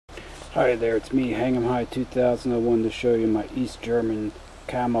Hi there, it's me, Hang'em High 2000. I wanted to show you my East German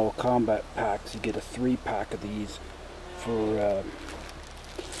camo combat packs. You get a 3-pack of these for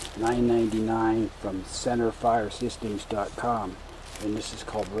 $9.99 from centerfiresystems.com, and this is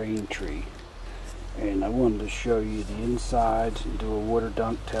called Rain Tree. And I wanted to show you the insides and do a water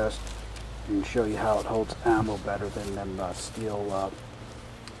dunk test and show you how it holds ammo better than them steel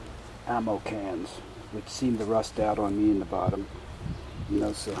ammo cans, which seem to rust out on me in the bottom. You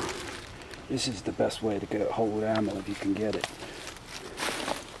know, so this is the best way to get hold ammo if you can get it.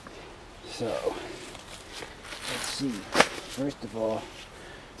 So let's see. First of all,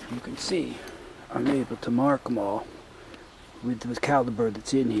 you can see I'm able to mark them all with the caliber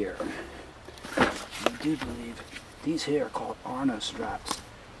that's in here. I do believe these here are called Arno straps.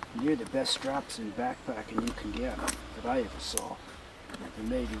 And they're the best straps in backpacking you can get that I ever saw. They're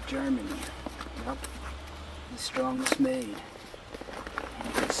made in Germany. Yep, the strongest made. And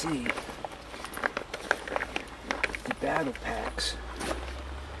you can see the battle packs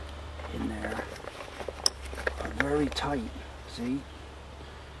in there are very tight. See?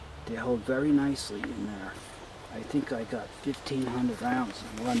 They hold very nicely in there. I think I got 1,500 rounds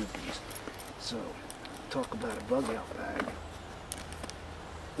in one of these. So, talk about a bug out bag.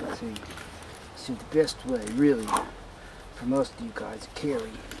 See, the best way, really, for most of you guys to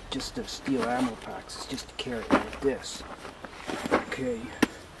carry just those steel ammo packs is just to carry it like this. Okay,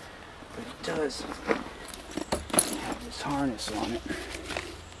 but it does have this harness on it.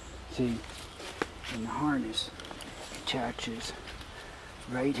 See, and the harness attaches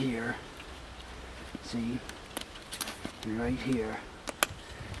right here. See, and right here.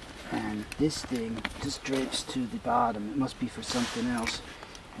 And this thing just drapes to the bottom. It must be for something else.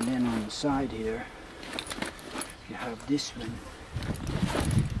 And then on the side here, you have this one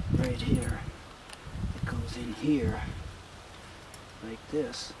right here. It goes in here like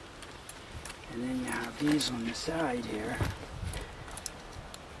this. And then you have these on the side here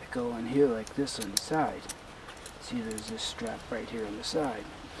that go in here like this on the side. See, there's this strap right here on the side.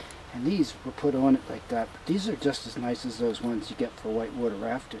 And these were put on it like that. But these are just as nice as those ones you get for whitewater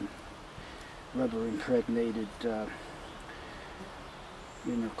rafting. Rubber impregnated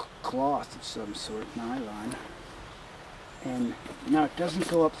cloth of some sort, nylon. And now it doesn't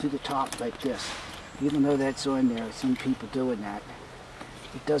go up through the top like this. Even though that's on there, I've seen people doing that.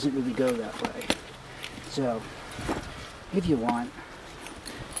 It doesn't really go that way. So, if you want,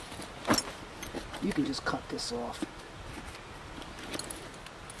 you can just cut this off.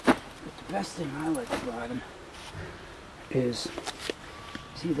 But the best thing I like about them is,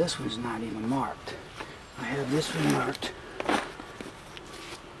 see, this one's not even marked. I have this one marked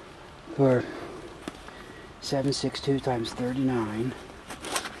for 762 times 39,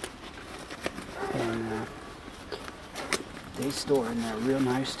 and they store in there real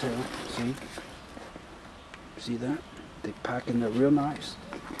nice too. See that? They pack in there real nice.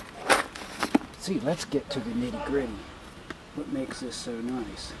 See, let's get to the nitty gritty. What makes this so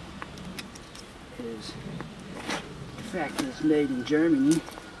nice is the fact that it's made in Germany.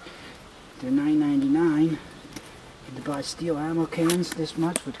 They're $9.99. To buy steel ammo cans this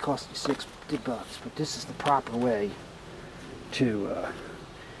much would cost you $60, but this is the proper way to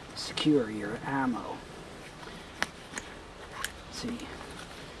secure your ammo. See,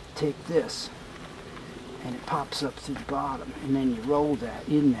 take this and it pops up through the bottom, and then you roll that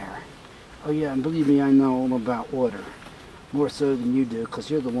in there. Oh yeah, and believe me, I know all about water, more so than you do, because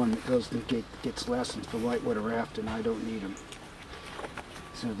you're the one that goes and gets lessons for whitewater rafting. I don't need them.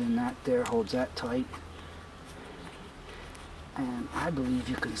 So then that there holds that tight. And I believe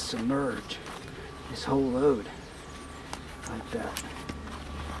you can submerge this whole load like that.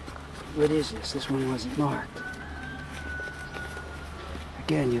 What is this? This one wasn't marked.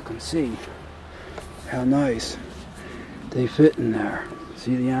 Again, you can see how nice they fit in there.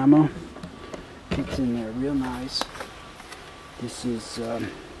 See the ammo? Fits in there real nice. This is,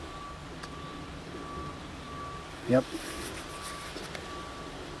 yep.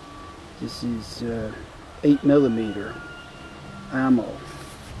 This is 8mm. ammo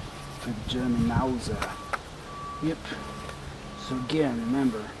for the German Mauser. Yep. So again,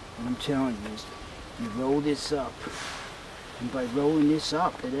 remember, what I'm telling you is, you roll this up, and by rolling this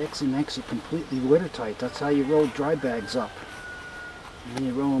up, it actually makes it completely watertight. That's how you roll dry bags up. And when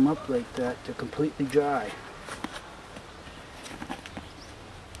you roll them up like that, they're completely dry.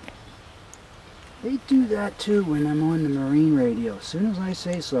 They do that too when I'm on the Marine radio. As soon as I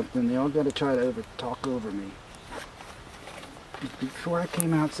say something, they all got to try to talk over me. Before I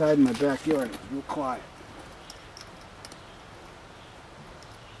came outside in my backyard, it was real quiet.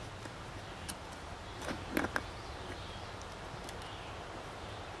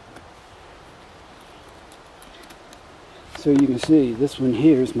 So you can see this one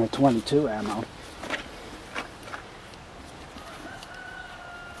here is my 22 ammo.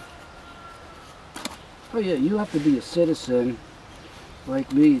 Oh yeah, you have to be a citizen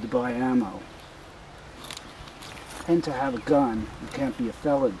like me to buy ammo. And to have a gun. You can't be a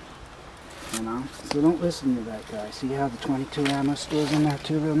felon. You know? So don't listen to that guy. See how the 22 ammo stores in there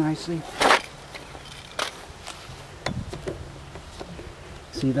too real nicely?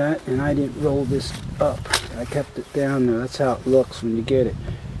 See that? And I didn't roll this up. I kept it down there. That's how it looks when you get it.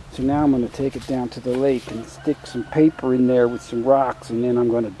 So now I'm going to take it down to the lake and stick some paper in there with some rocks, and then I'm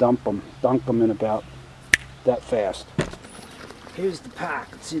going to dunk them in about that fast. Here's the pack.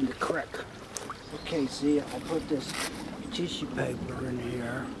 It's in the creek. Okay, see, I put this tissue paper in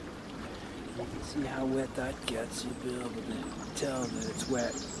here. You can see how wet that gets. You'll be able to tell that it's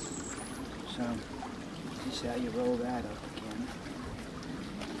wet. So, this is how you roll that up again.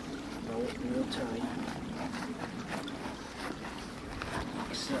 Roll it real tight.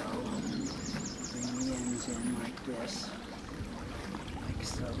 Like so. Bring the ends in like this. Like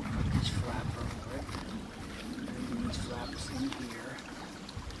so. Put this flap over it. Bring these flaps in here.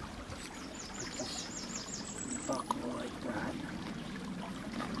 Put this buckle like that.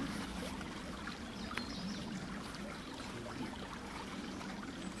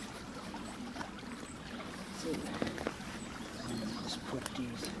 See? And just put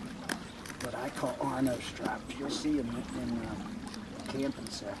these, what I call Arno straps. You'll see them in the camping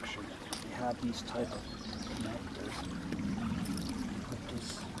section. They have these type of connectors. Put this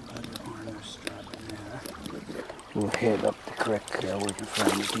other Arno strap in there. We'll head up the creek there. We can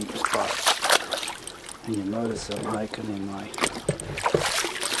find the deep spots. And you notice I'm hiking in my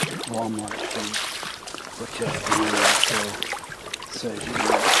Walmart feet, which I can also say you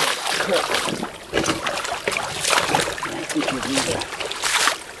know, I think you need a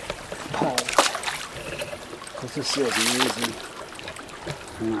pole, because this is easy.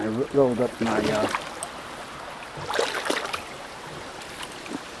 And I rolled up my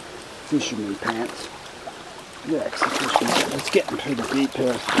fisherman pants. Yeah, it's the fisherman. It's getting pretty deep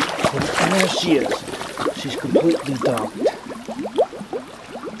here. And there she is. She's completely dunked.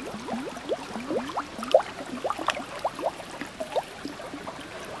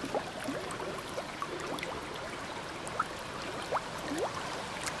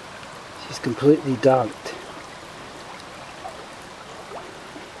 She's completely dunked.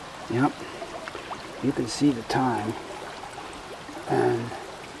 Yep. You can see the time. And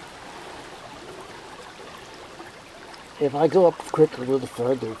if I go up the creek a little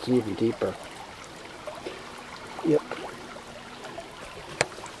further, it's even deeper. Yep.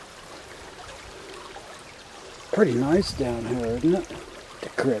 Pretty nice down here, isn't it? The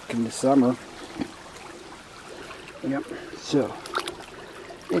creek in the summer. Yep. So,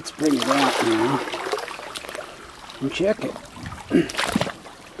 let's bring it out now and check it.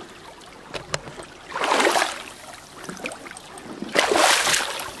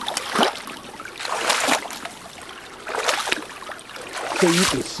 So you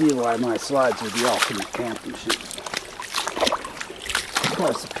can see why my slides are the ultimate camping shoes.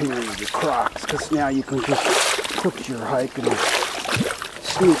 Plus the period of the Crocs, because now you can just put your hiking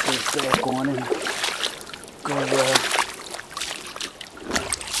sneakers back on and go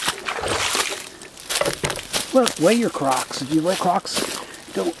well, wear your Crocs. If you wear Crocs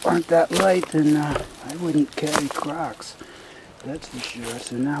aren't that light, then I wouldn't carry Crocs. That's for sure.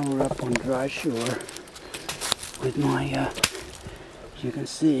 So now we're up on dry shore with my you can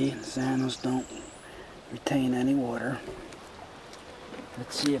see the sandals don't retain any water.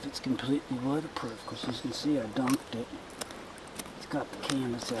 Let's see if it's completely waterproof, because you can see I dunked it. It's got the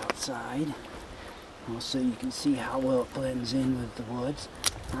canvas outside. Also you can see how well it blends in with the woods.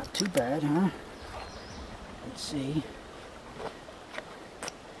 Not too bad, huh? Let's see.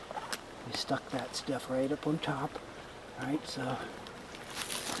 We stuck that stuff right up on top. Right, so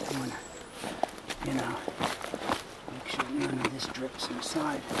I want to, you know, make sure none of this drips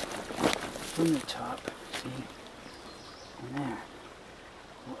inside from the top. See? And there.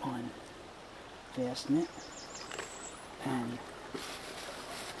 We'll unfasten it. And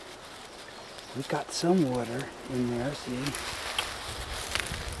we've got some water in there, see?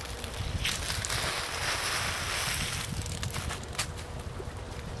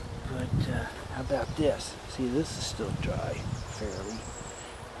 But how about this? See, this is still dry, fairly.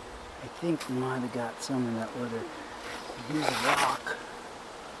 I think we might have got some of that water. Here's a rock.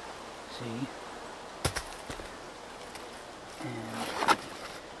 See? And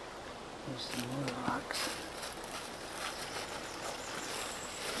here's some more rocks.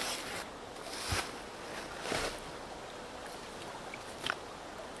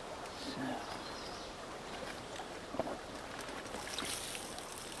 So,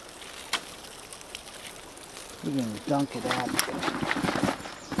 We're going to dunk it out.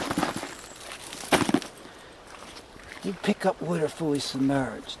 You pick up water fully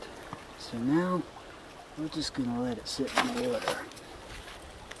submerged. So now we're just going to let it sit in the water.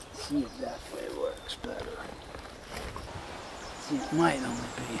 See if that way works better. See, it might only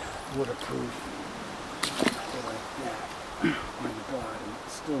be waterproof like that on the bottom.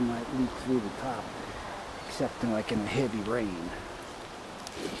 It still might leak through the top, except in like in a heavy rain.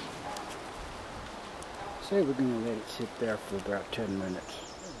 So we're going to let it sit there for about 10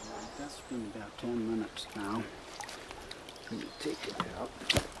 minutes. That's been about 10 minutes now. We're going to take it out,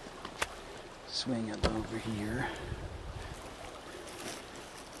 swing it over here,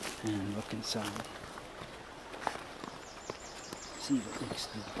 and look inside. See if it leaks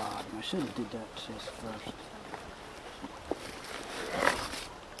to the bottom. I should have did that just first.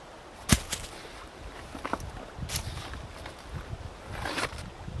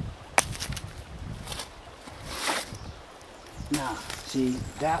 Now, see,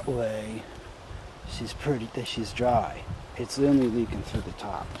 that way, she's dry. It's only leaking through the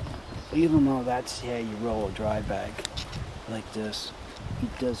top. Even though that's how you roll a dry bag like this,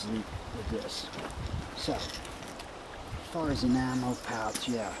 it does leak with this. So, as far as an ammo pouch,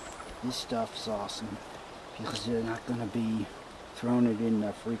 yeah, this stuff's awesome because you're not going to be throwing it in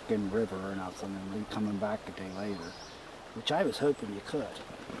the freaking river or nothing and then coming back a day later, which I was hoping you could.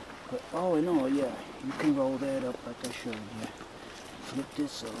 But all in all, yeah, you can roll that up like I showed you. Flip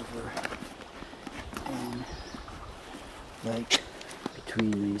this over and like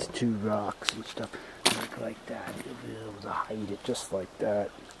between these two rocks and stuff, like that, you'll be able to hide it just like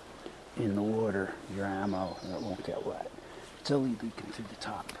that in the water, your ammo, and it won't get wet. It's only leaking through the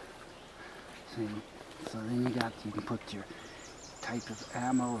top. See? So then you can put your type of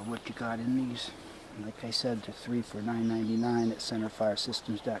ammo or what you got in these. Like I said, they're 3 for $9.99 at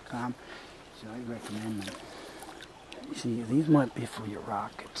centerfiresystems.com. So I recommend them. See, these might be for your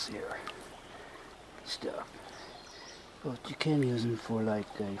rockets here. Stuff. But you can use them for like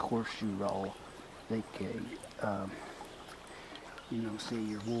a horseshoe roll. Like a, you know, say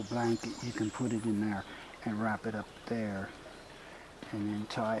your wool blanket, you can put it in there and wrap it up there. And then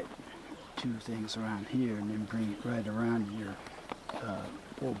tie it, 2 things around here, and then bring it right around your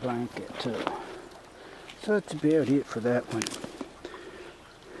wool blanket too. So that's about it for that one.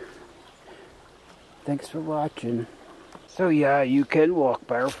 Thanks for watching. So yeah, you can walk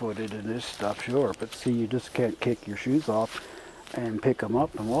barefooted in this stuff, sure, but see, you just can't kick your shoes off and pick them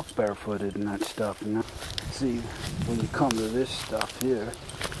up and walk barefooted and that stuff. And see, when you come to this stuff here,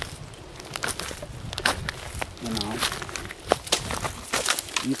 you know,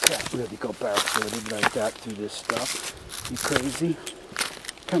 you can't really go barefooted like that through this stuff. You crazy?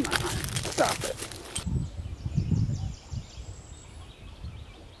 Come on, stop it.